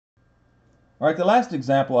Alright, the last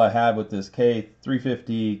example I had with this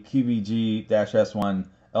K350QVG-S1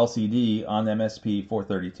 LCD on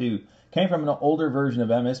MSP432 came from an older version of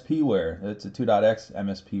MSPWare. It's a 2.x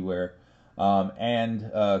MSPWare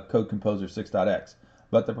and Code Composer 6.x.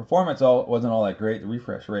 But the performance wasn't all that great. The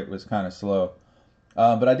refresh rate was kind of slow.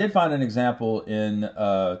 But I did find an example in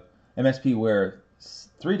MSPWare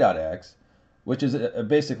 3.x, which is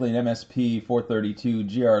basically an MSP432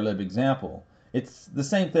 GrLib example. It's the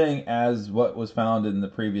same thing as what was found in the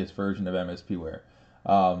previous version of MSPWare.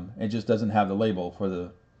 It just doesn't have the label for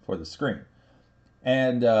the screen.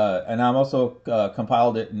 And I'm also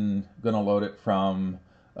compiled it and going to load it from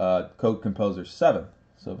Code Composer 7,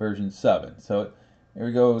 so version 7. So here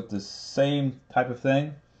we go with the same type of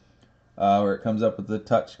thing, where it comes up with the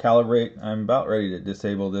touch calibrate. I'm about ready to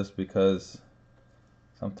disable this because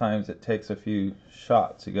sometimes it takes a few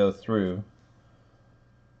shots to go through.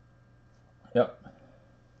 Yep.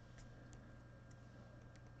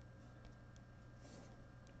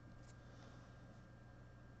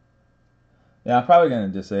 Yeah, I'm probably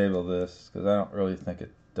going to disable this because I don't really think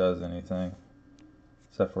it does anything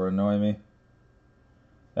except for annoy me.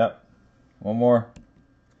 Yep. One more.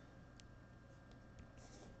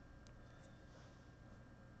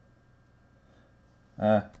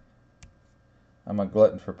 I'm a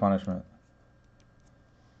glutton for punishment.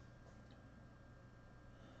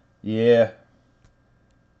 Yeah.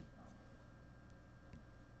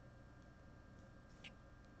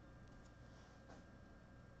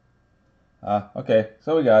 Okay,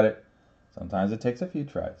 so we got it. Sometimes it takes a few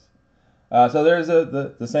tries. So there's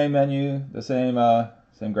the same menu, the same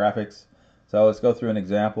graphics. So let's go through an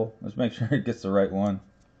example. Let's make sure it gets the right one.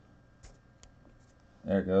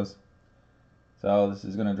 There it goes. So this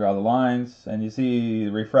is going to draw the lines, and you see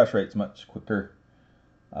the refresh rate's much quicker.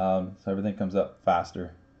 So everything comes up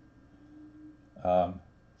faster. So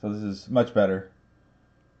this is much better.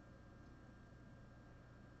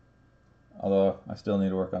 Although I still need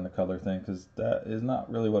to work on the color thing because that is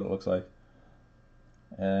not really what it looks like.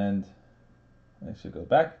 And I should go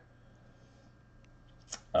back.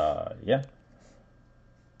 Yeah.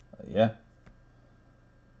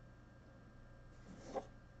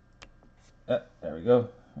 There we go.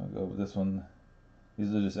 I'll go with this one.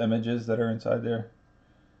 These are just images that are inside there.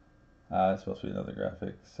 It's supposed to be another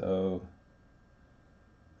graphic. So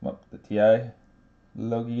come up to the TI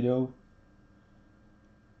Logido.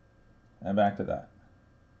 And back to that.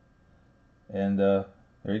 And there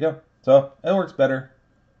you go. So it works better.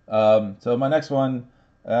 So my next one,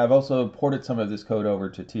 I've also ported some of this code over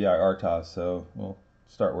to TI RTOS, so we'll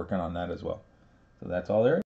start working on that as well. So that's all there is.